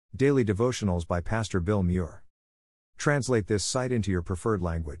Daily Devotionals by Pastor Bill Muir. Translate this site into your preferred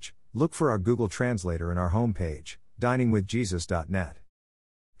language. Look for our Google Translator in our homepage, diningwithjesus.net.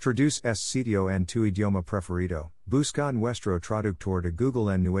 Traduce este sitio en tu idioma preferido. Busca nuestro traductor de Google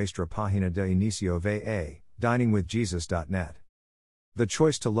en nuestra página de inicio va, diningwithjesus.net. The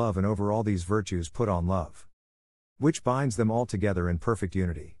choice to love, and over all these virtues put on love, which binds them all together in perfect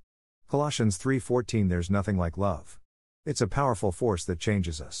unity. Colossians 3:14. There's nothing like love. It's a powerful force that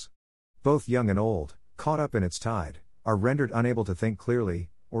changes us. Both young and old, caught up in its tide, are rendered unable to think clearly,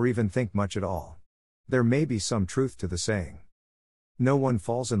 or even think much at all. There may be some truth to the saying. No one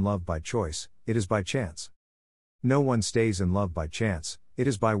falls in love by choice, it is by chance. No one stays in love by chance, it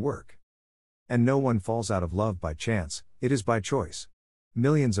is by work. And no one falls out of love by chance, it is by choice.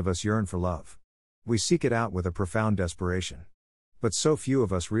 Millions of us yearn for love. We seek it out with a profound desperation. But so few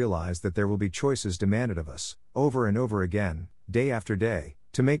of us realize that there will be choices demanded of us, over and over again, day after day,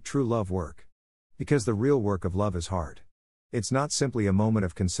 to make true love work. Because the real work of love is hard. It's not simply a moment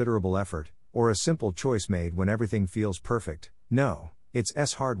of considerable effort, or a simple choice made when everything feels perfect. No,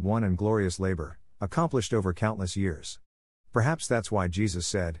 it's hard-won and glorious labor, accomplished over countless years. Perhaps that's why Jesus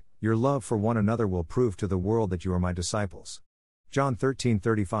said, "Your love for one another will prove to the world that you are my disciples." John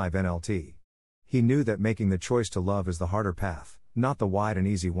 13:35 NLT. He knew that making the choice to love is the harder path, not the wide and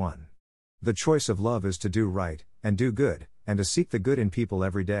easy one. The choice of love is to do right, and do good, and to seek the good in people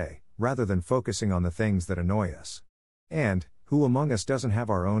every day, rather than focusing on the things that annoy us. And, who among us doesn't have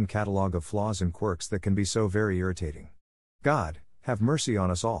our own catalog of flaws and quirks that can be so very irritating? God, have mercy on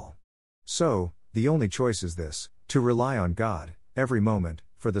us all. So, the only choice is this: to rely on God, every moment,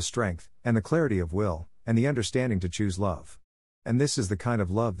 for the strength, and the clarity of will, and the understanding to choose love. And this is the kind of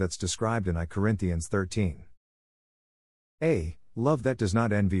love that's described in I Corinthians 13. A. Love that does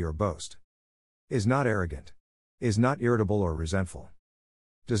not envy or boast. Is not arrogant. Is not irritable or resentful.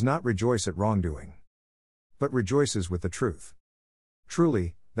 Does not rejoice at wrongdoing. But rejoices with the truth.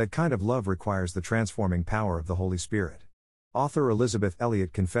 Truly, that kind of love requires the transforming power of the Holy Spirit. Author Elizabeth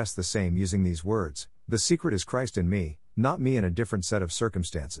Elliot confessed the same using these words: "The secret is Christ in me, not me in a different set of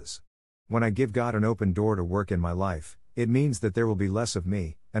circumstances." When I give God an open door to work in my life, it means that there will be less of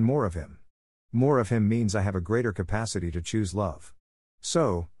me, and more of Him. More of Him means I have a greater capacity to choose love.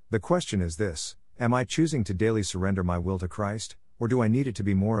 So, the question is this: am I choosing to daily surrender my will to Christ, or do I need it to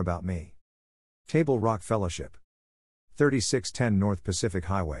be more about me? Table Rock Fellowship. 3610 North Pacific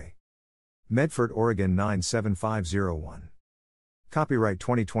Highway, Medford, Oregon 97501. Copyright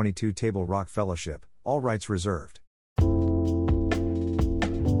 2022 Table Rock Fellowship, all rights reserved.